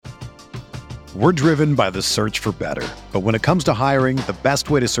We're driven by the search for better. But when it comes to hiring, the best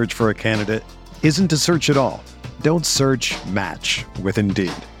way to search for a candidate isn't to search at all. Don't search, match with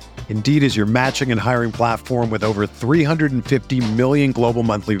Indeed. Indeed is your matching and hiring platform with over 350 million global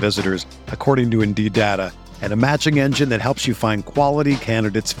monthly visitors, according to Indeed data, and a matching engine that helps you find quality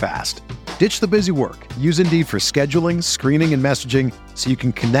candidates fast. Ditch the busy work. Use Indeed for scheduling, screening, and messaging so you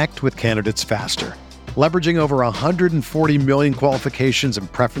can connect with candidates faster. Leveraging over 140 million qualifications and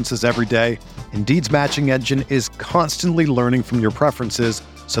preferences every day, Indeed's matching engine is constantly learning from your preferences,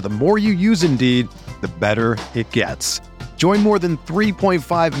 so the more you use Indeed, the better it gets. Join more than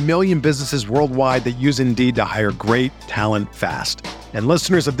 3.5 million businesses worldwide that use Indeed to hire great talent fast. And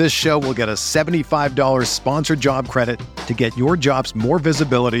listeners of this show will get a $75 sponsored job credit to get your jobs more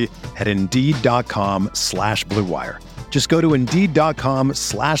visibility at Indeed.com/Blue Wire. Just go to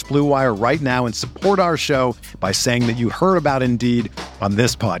Indeed.com/Blue Wire right now and support our show by saying that you heard about Indeed on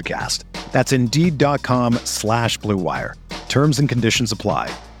this podcast. That's Indeed.com/Blue Wire. Terms and conditions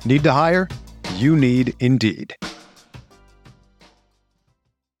apply. Need to hire? You need Indeed.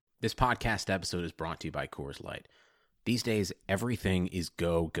 This podcast episode is brought to you by Coors Light. These days, everything is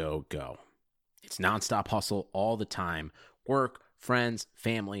go, go, go. It's nonstop hustle all the time. Work, friends,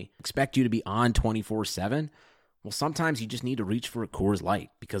 family, expect you to be on 24/7. Well, sometimes you just need to reach for a Coors Light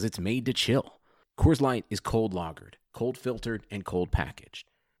because it's made to chill. Coors Light is cold lagered, cold filtered, and cold packaged.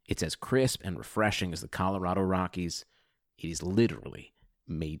 It's as crisp and refreshing as the Colorado Rockies. It is literally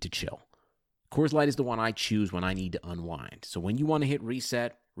made to chill. Coors Light is the one I choose when I need to unwind. So when you want to hit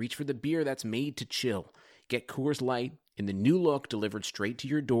reset, reach for the beer that's made to chill. Get Coors Light in the new look delivered straight to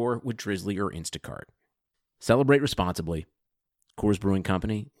your door with Drizzly or Instacart. Celebrate responsibly. Coors Brewing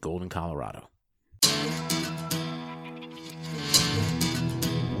Company, Golden, Colorado.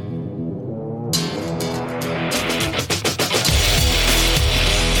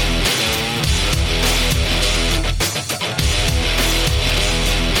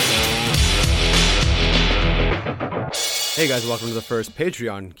 Hey guys, welcome to the first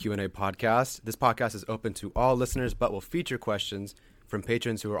Patreon Q&A podcast. This podcast is open to all listeners, but will feature questions from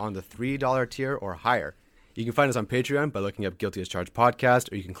patrons who are on the $3 tier or higher. You can find us on Patreon by looking up Guilty as Charged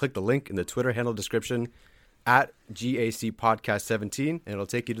Podcast, or you can click the link in the Twitter handle description at GAC Podcast 17, and it'll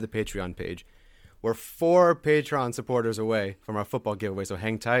take you to the Patreon page. We're 4 Patreon supporters away from our football giveaway, so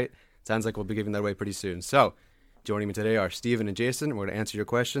hang tight. Sounds like we'll be giving that away pretty soon. So, joining me today are Steven and Jason. We're going to answer your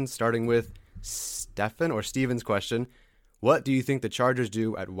questions, starting with Steven's question. What do you think the Chargers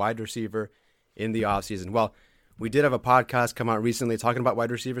do at wide receiver in the offseason? Well, we did have a podcast come out recently talking about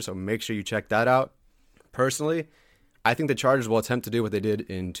wide receivers, so make sure you check that out. Personally, I think the Chargers will attempt to do what they did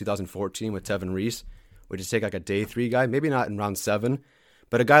in 2014 with Tevin Reese, which is take like a day 3 guy, maybe not in round 7,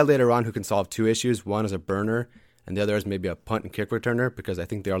 but a guy later on who can solve 2 issues. One is a burner, and the other is maybe a punt and kick returner, because I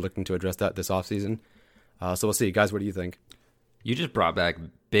think they are looking to address that this offseason. So we'll see. Guys, what do you think? You just brought back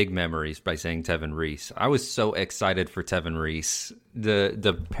big memories by saying Tevin Reese. I was so excited for Tevin Reese.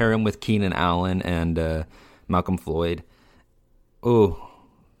 The pair him with Keenan Allen and Malcolm Floyd. Oh,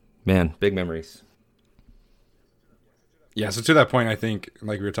 man, big memories. Yeah, so to that point, I think,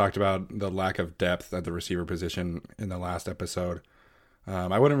 like we were talked about, the lack of depth at the receiver position in the last episode.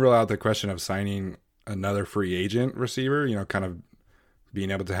 I wouldn't rule out the question of signing another free agent receiver, kind of being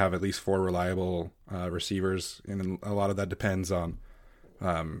able to have at least 4 reliable receivers. And a lot of that depends on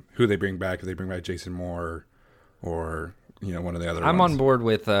who they bring back. If they bring back Jason Moore or one of the other I'm ones. on board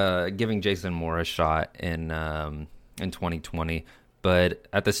with giving Jason Moore a shot in 2020. But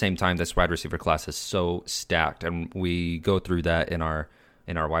at the same time, this wide receiver class is so stacked, and we go through that in our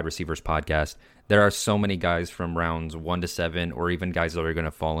wide receivers podcast. There are so many guys from rounds 1 to 7, or even guys that are going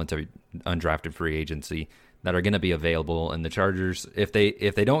to fall into undrafted free agency, that are going to be available. And the Chargers, if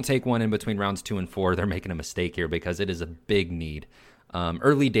they don't take one in between rounds 2 and 4, they're making a mistake here, because it is a big need.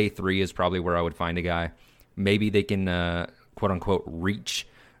 Early day 3 is probably where I would find a guy. Maybe they can quote unquote reach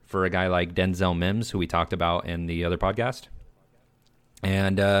for a guy like Denzel Mims, who we talked about in the other podcast.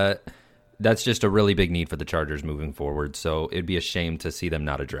 And that's just a really big need for the Chargers moving forward. So it'd be a shame to see them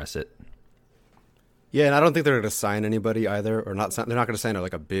not address it. Yeah, and I don't think they're going to sign anybody either, or not. They're not going to sign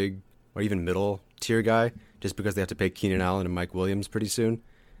like a big or even middle tier guy just because they have to pay Keenan Allen and Mike Williams pretty soon.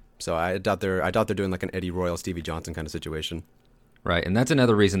 So I doubt they're doing like an Eddie Royal, Stevie Johnson kind of situation. Right, and that's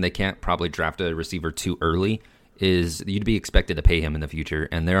another reason they can't probably draft a receiver too early, is you'd be expected to pay him in the future,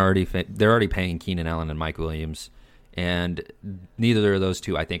 and they're already paying Keenan Allen and Mike Williams, and neither of those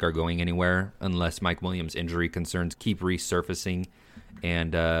two I think are going anywhere unless Mike Williams' injury concerns keep resurfacing,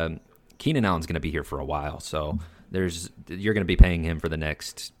 and Keenan Allen's going to be here for a while, so you're going to be paying him for the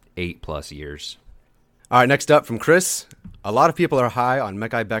next 8+ years. All right, next up from Chris. A lot of people are high on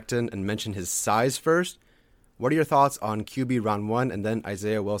Mekhi Becton and mention his size first. What are your thoughts on QB round 1 and then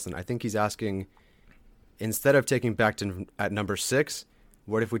Isaiah Wilson? I think he's asking, instead of taking Becton at number 6,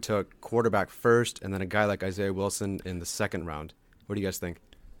 what if we took quarterback first and then a guy like Isaiah Wilson in the second round? What do you guys think?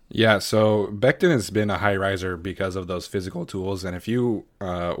 Yeah, so Becton has been a high riser because of those physical tools. And if you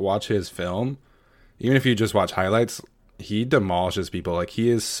watch his film, even if you just watch highlights, he demolishes people. Like, he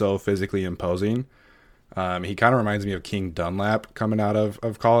is so physically imposing. He kind of reminds me of King Dunlap coming out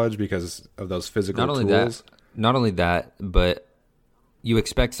of college because of those physical tools. Not only that, but you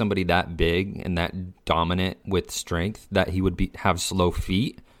expect somebody that big and that dominant with strength that he would have slow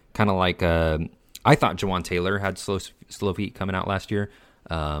feet, kind of like I thought Jawan Taylor had slow feet coming out last year.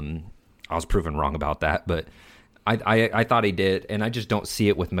 I was proven wrong about that, but I thought he did, and I just don't see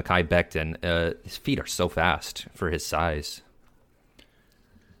it with Mekhi Becton. His feet are so fast for his size.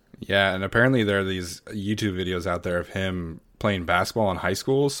 Yeah, and apparently there are these YouTube videos out there of him playing basketball in high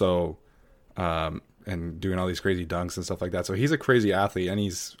school, so and doing all these crazy dunks and stuff like that. So he's a crazy athlete, and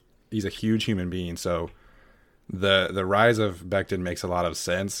he's a huge human being. So the rise of Becton makes a lot of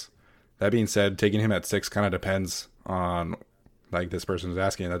sense. That being said, taking him at 6 kind of depends on, like this person was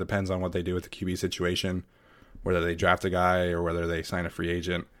asking, that depends on what they do with the QB situation, whether they draft a guy or whether they sign a free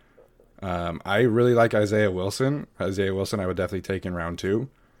agent. I really like Isaiah Wilson. Isaiah Wilson I would definitely take in round 2.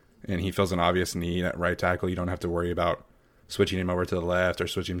 And he fills an obvious need at right tackle. You don't have to worry about switching him over to the left or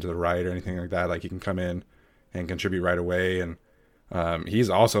switching him to the right or anything like that. Like, he can come in and contribute right away. And he's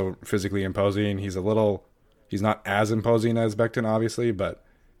also physically imposing. He's not as imposing as Becton, obviously, but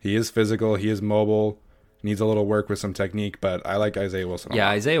he is physical. He is mobile. Needs a little work with some technique, but I like Isaiah Wilson. Yeah,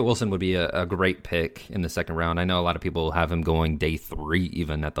 Isaiah Wilson would be a great pick in the second round. I know a lot of people have him going day 3,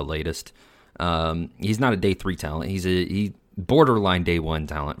 even at the latest. He's not a day 3 talent. He's borderline day 1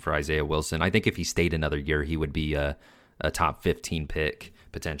 talent for Isaiah Wilson. I think if he stayed another year, he would be a top 15 pick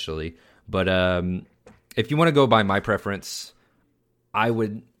potentially. But if you want to go by my preference, I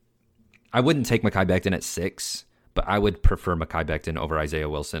wouldn't take Mekhi Becton at 6, but I would prefer Mekhi Becton over Isaiah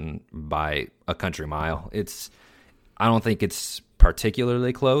Wilson by a country mile. I don't think it's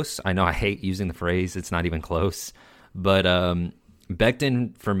particularly close. I know I hate using the phrase, it's not even close. But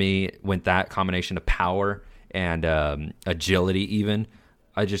Becton, for me, went that combination of power and agility even.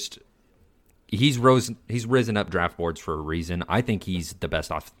 He's risen up draft boards for a reason. I think he's the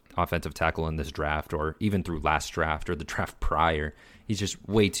best offensive tackle in this draft, or even through last draft or the draft prior. He's just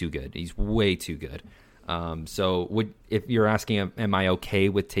way too good. He's way too good. So if you're asking, am I okay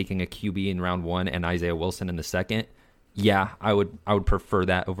with taking a QB in round 1 and Isaiah Wilson in the second? Yeah, I would prefer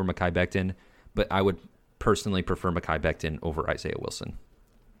that over Mekhi Becton, but I would personally prefer Mekhi Becton over Isaiah Wilson.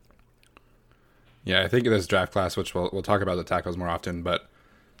 Yeah, I think in this draft class, which we'll talk about the tackles more often, but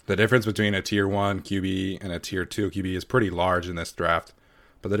the difference between a tier 1 QB and a tier 2 QB is pretty large in this draft.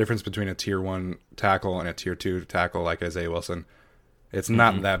 But the difference between a tier 1 tackle and a tier 2 tackle like Isaiah Wilson, it's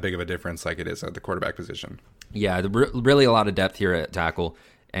not that big of a difference like it is at the quarterback position. Yeah, really a lot of depth here at tackle.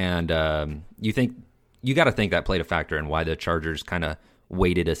 And you got to think that played a factor in why the Chargers kind of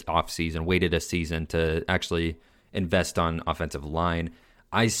waited a season to actually invest on offensive line.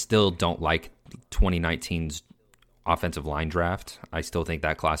 I still don't like 2019's offensive line draft. I still think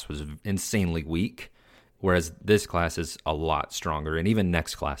that class was insanely weak, whereas this class is a lot stronger, and even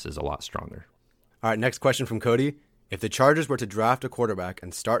next class is a lot stronger. All right, next question from Cody. If the Chargers were to draft a quarterback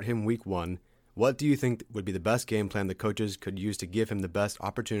and start him week 1, what do you think would be the best game plan the coaches could use to give him the best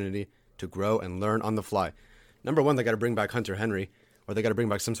opportunity to grow and learn on the fly? Number 1, they got to bring back Hunter Henry, or they got to bring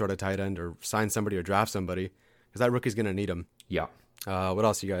back some sort of tight end or sign somebody or draft somebody, because that rookie's going to need him. Yeah. What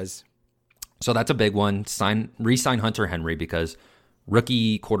else, you guys? So that's a big one. Re-sign Hunter Henry, because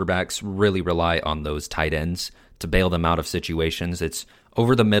rookie quarterbacks really rely on those tight ends to bail them out of situations. It's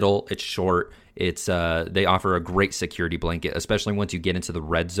over the middle. It's short. They offer a great security blanket, especially once you get into the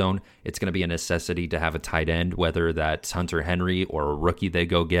red zone. It's going to be a necessity to have a tight end, whether that's Hunter Henry or a rookie they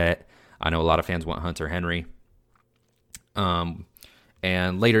go get. I know a lot of fans want Hunter Henry. And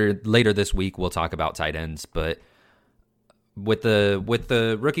later this week we'll talk about tight ends, but with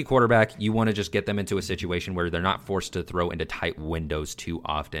the rookie quarterback, you want to just get them into a situation where they're not forced to throw into tight windows too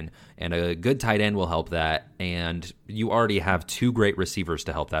often. And a good tight end will help that. And you already have 2 great receivers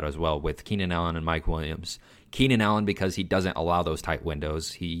to help that as well, with Keenan Allen and Mike Williams. Keenan Allen, because he doesn't allow those tight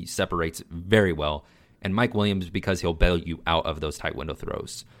windows. He separates very well. And Mike Williams, because he'll bail you out of those tight window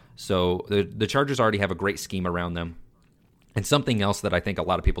throws. So the Chargers already have a great scheme around them. And something else that I think a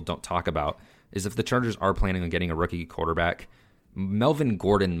lot of people don't talk about is if the Chargers are planning on getting a rookie quarterback, Melvin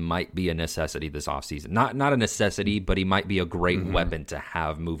Gordon might be a necessity this offseason. Not a necessity, but he might be a great weapon to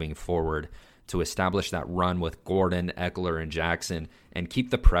have moving forward to establish that run with Gordon, Eckler, and Jackson and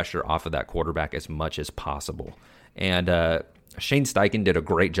keep the pressure off of that quarterback as much as possible. And Shane Steichen did a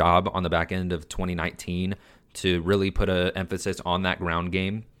great job on the back end of 2019 to really put an emphasis on that ground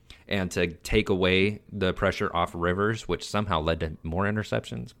game and to take away the pressure off Rivers, which somehow led to more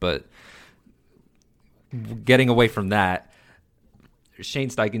interceptions. But getting away from that, Shane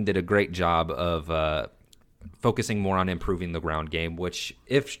Steichen did a great job of focusing more on improving the ground game, which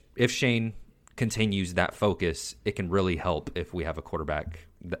if Shane continues that focus, it can really help if we have a quarterback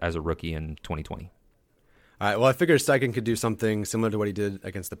as a rookie in 2020. All right, well, I figured Steichen could do something similar to what he did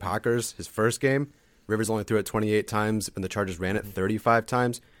against the Packers his first game. Rivers only threw it 28 times, and the Chargers ran it 35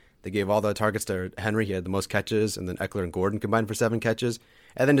 times. They gave all the targets to Henry. He had the most catches, and then Eckler and Gordon combined for 7 catches.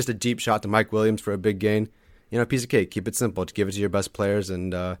 And then just a deep shot to Mike Williams for a big gain. Piece of cake. Keep it simple. Just give it to your best players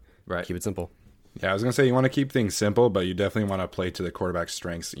and keep it simple. Yeah, I was going to say you want to keep things simple, but you definitely want to play to the quarterback's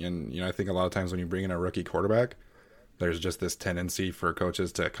strengths. And, I think a lot of times when you bring in a rookie quarterback, there's just this tendency for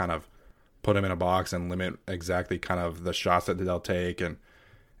coaches to kind of put him in a box and limit exactly kind of the shots that they'll take.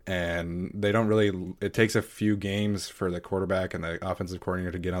 And they don't really, it takes a few games for the quarterback and the offensive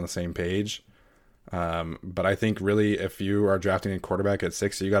coordinator to get on the same page. But I think really if you are drafting a quarterback at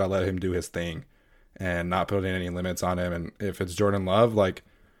 6, you got to let him do his thing and not put any limits on him. And if it's Jordan Love,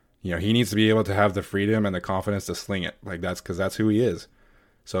 he needs to be able to have the freedom and the confidence to sling it. Because that's who he is.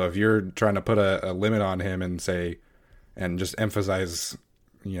 So if you're trying to put a limit on him and just emphasize,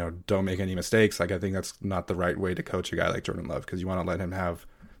 don't make any mistakes, I think that's not the right way to coach a guy like Jordan Love, because you want to let him have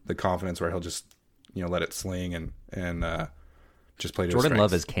the confidence where he'll just, let it sling and just play to his strengths. Jordan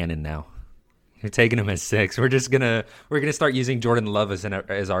Love is canon now. You're taking him as 6. We're gonna start using Jordan Love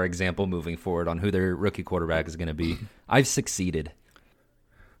as our example moving forward on who their rookie quarterback is gonna be. I've succeeded.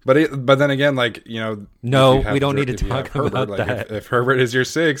 But then again, no, we don't need to talk about that. If Herbert is your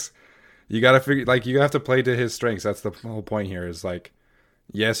 6, you got to figure you have to play to his strengths. That's the whole point here. Is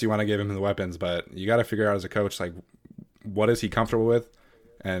yes, you want to give him the weapons, but you got to figure out as a coach what is he comfortable with.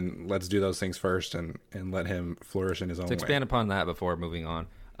 And let's do those things first and let him flourish in his own way. To expand upon that before moving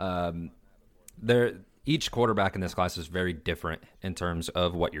on, each quarterback in this class is very different in terms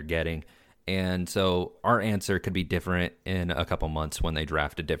of what you're getting. And so our answer could be different in a couple months when they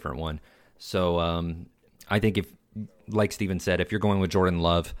draft a different one. So I think if, like Steven said, if you're going with Jordan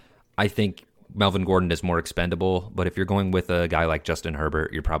Love, I think Melvin Gordon is more expendable. But if you're going with a guy like Justin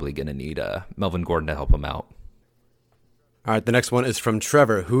Herbert, you're probably going to need Melvin Gordon to help him out. All right, the next one is from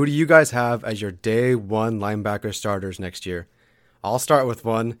Trevor. Who do you guys have as your day 1 linebacker starters next year? I'll start with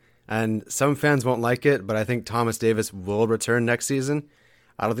one, and some fans won't like it, but I think Thomas Davis will return next season.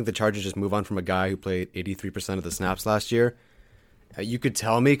 I don't think the Chargers just move on from a guy who played 83% of the snaps last year. You could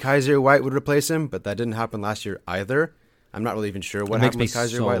tell me Kaiser White would replace him, but that didn't happen last year either. I'm not really even sure what happened with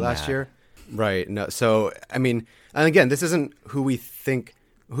Kaiser White last year. Right. No. So, and again, this isn't who we think...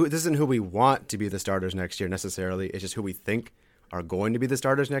 This isn't who we want to be the starters next year necessarily. It's just who we think are going to be the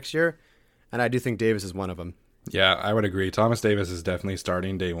starters next year. And I do think Davis is one of them. Yeah, I would agree. Thomas Davis is definitely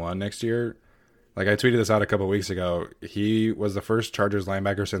starting day 1 next year. I tweeted this out a couple weeks ago. He was the first Chargers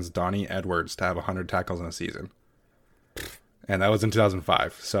linebacker since Donnie Edwards to have 100 tackles in a season. And that was in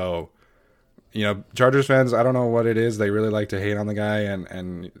 2005. So, Chargers fans, I don't know what it is. They really like to hate on the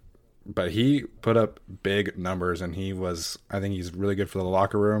guy but he put up big numbers, and I think he's really good for the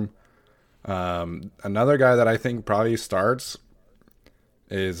locker room. Another guy that I think probably starts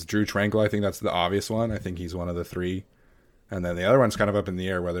is Drew Tranquill. I think that's the obvious one. I think he's one of the 3. And then the other one's kind of up in the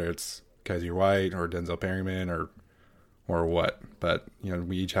air, whether it's Kaiser White or Denzel Perryman or what. But,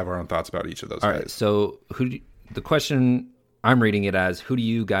 we each have our own thoughts about each of those guys. All right, so the question I'm reading it as, who do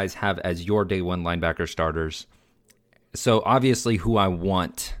you guys have as your day 1 linebacker starters? So obviously who I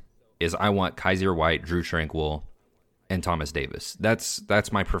want Kaiser White, Drew Tranquill, and Thomas Davis.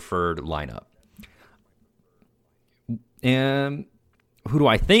 That's my preferred lineup. And who do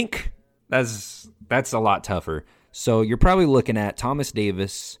I think? That's a lot tougher. So you're probably looking at Thomas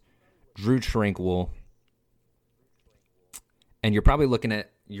Davis, Drew Tranquill, and you're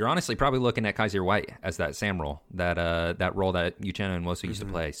honestly probably looking at Kaiser White as that Sam role, that role that Uchenna and Nwosu used to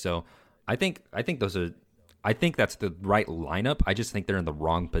play. So I think that's the right lineup. I just think they're in the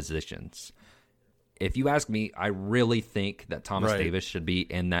wrong positions. If you ask me, I really think that Thomas Davis should be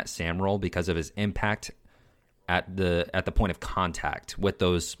in that Sam role because of his impact at the point of contact with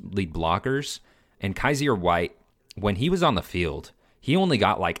those lead blockers. And Kaiser White, when he was on the field, he only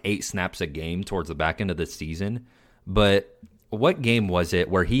got 8 snaps a game towards the back end of the season. But what game was it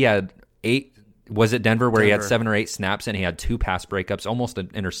where he had 8? Was it Denver where he had 7 or 8 snaps and he had 2 pass breakups, almost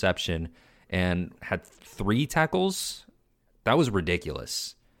an interception, and had 3 tackles? That was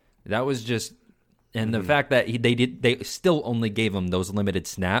ridiculous. That was just And the fact that they still only gave him those limited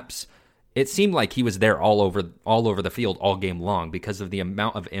snaps, it seemed like he was there all over the field all game long because of the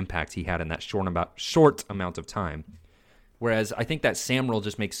amount of impact he had in that short amount of time. Whereas I think that Sam role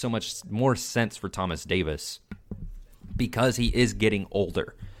just makes so much more sense for Thomas Davis because he is getting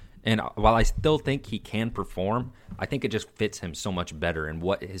older. And while I still think he can perform, I think it just fits him so much better in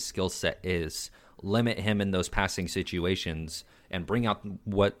what his skill set is. Limit him in those passing situations and bring out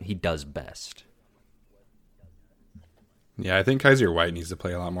what he does best. Yeah, I think Kaiser White needs to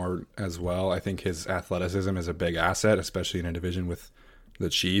play a lot more as well. I think his athleticism is a big asset, especially in a division with the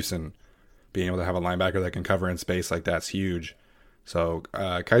Chiefs, and being able to have a linebacker that can cover in space like that's huge. So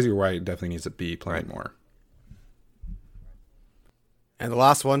Kaiser White definitely needs to be playing more. And the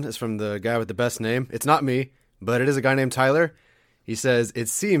last one is from the guy with the best name. It's not me, but it is a guy named Tyler. He says, it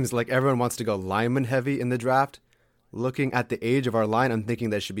seems like everyone wants to go lineman heavy in the draft. Looking at the age of our line, I'm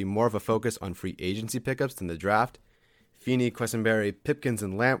thinking there should be more of a focus on free agency pickups than the draft. Feeney, Quessenberry, Pipkins,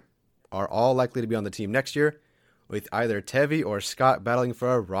 and Lamp are all likely to be on the team next year, with either Tevy or Scott battling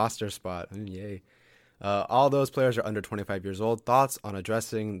for a roster spot. Yay. All those players are under 25 years old. Thoughts on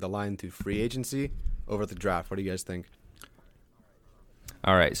addressing the line through free agency over the draft? What do you guys think?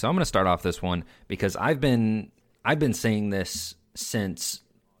 All right, so I'm going to start off this one because I've been saying this since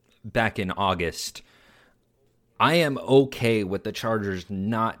back in August. I am okay with the Chargers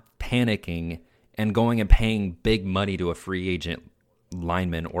not panicking and going and paying big money to a free agent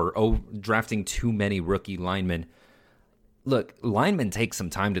lineman or drafting too many rookie linemen. Look, linemen take some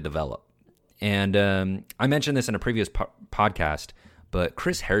time to develop. And I mentioned this in a previous podcast, but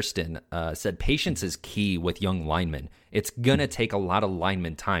Chris Hairston said patience is key with young linemen. It's going to take a lot of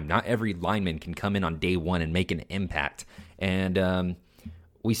lineman time. Not every lineman can come in on day one and make an impact. And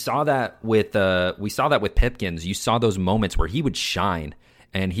we saw that with Pipkins. You saw those moments where he would shine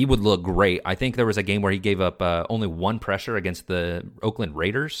and he would look great. I think there was a game where he gave up only one pressure against the Oakland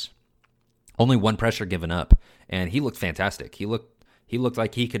Raiders. Only one pressure given up, and he looked fantastic. He looked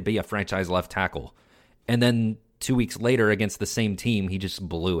like he could be a franchise left tackle. And then 2 weeks later against the same team, he just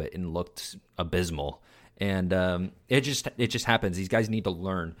blew it and looked abysmal. And it just happens. These guys need to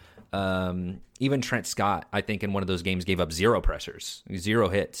learn. Even Trent Scott, I think, in one of those games gave up 0 pressures, 0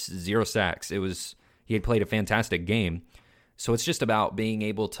 hits, 0 sacks. He had played a fantastic game. So it's just about being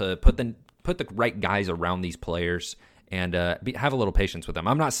able to put the right guys around these players and have a little patience with them.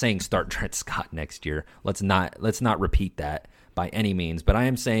 I'm not saying start Trent Scott next year. Let's not repeat that by any means. But I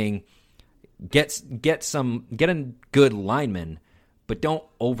am saying get a good lineman, but don't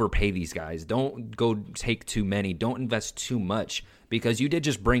overpay these guys. Don't go take too many. Don't invest too much because you did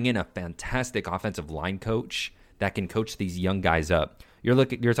just bring in a fantastic offensive line coach that can coach these young guys up.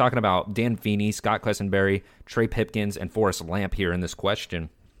 You're talking about Dan Feeney, Scott Quessenberry, Trey Pipkins, and Forrest Lamp here in this question.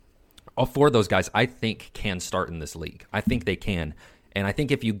 All 4 of those guys, I think, can start in this league. I think they can. And I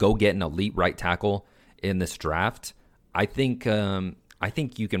think if you go get an elite right tackle in this draft, I think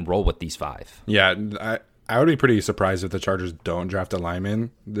you can roll with these 5. Yeah, I would be pretty surprised if the Chargers don't draft a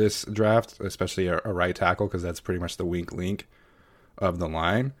lineman this draft, especially a right tackle, because that's pretty much the weak link of the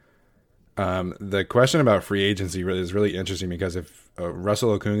line. The question about free agency is really interesting because if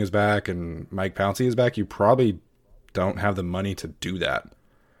Russell Okung is back and Mike Pouncey is back, you probably don't have the money to do that,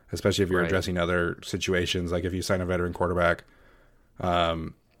 especially if you're addressing other situations, like if you sign a veteran quarterback.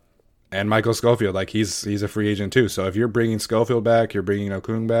 And Michael Schofield, like he's a free agent too. So if you're bringing Schofield back, you're bringing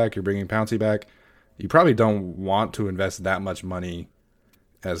Okung back, you're bringing Pouncey back, you probably don't want to invest that much money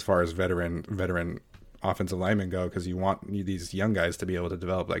as far as veteran offensive linemen go, because you want these young guys to be able to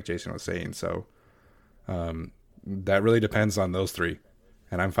develop, like Jason was saying. So that really depends on those 3.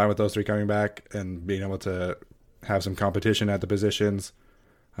 And I'm fine with those 3 coming back and being able to have some competition at the positions.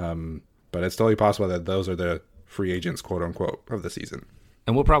 But it's totally possible that those are the free agents, quote unquote, of the season.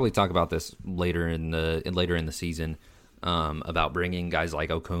 And we'll probably talk about this later in the season about bringing guys like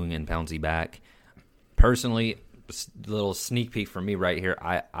Okung and Pouncey back. Personally, a little sneak peek for me right here,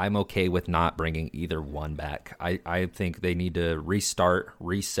 I'm okay with not bringing either one back. I think they need to restart,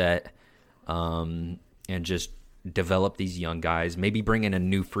 reset, and just develop these young guys. Maybe bring in a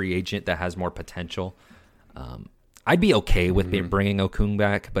new free agent that has more potential. I'd be okay with bringing Okung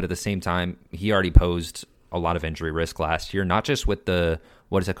back, but at the same time, he already posed a lot of injury risk last year, not just with the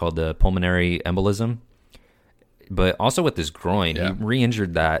pulmonary embolism, but also with his groin. Yeah. He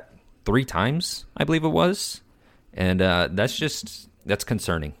re-injured that 3 times, I believe it was. And that's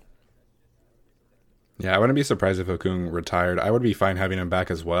concerning. Yeah, I wouldn't be surprised if Okung retired. I would be fine having him back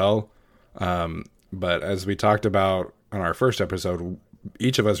as well. But as we talked about on our first episode,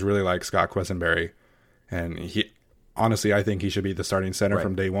 each of us really like Scott Quessenberry. And honestly, I think he should be the starting center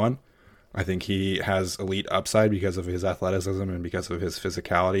from day one. I think he has elite upside because of his athleticism and because of his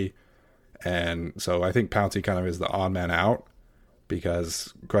physicality. And so I think Pouncey kind of is the odd man out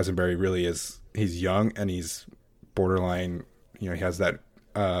because Quessenberry really he's young and he's borderline, he has that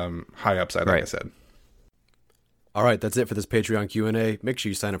high upside, like I said. All right, that's it for this Patreon Q&A. Make sure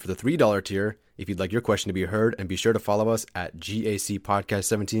you sign up for the $3 tier if you'd like your question to be heard, and be sure to follow us at GAC Podcast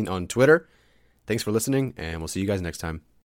 17 on Twitter. Thanks for listening, and we'll see you guys next time.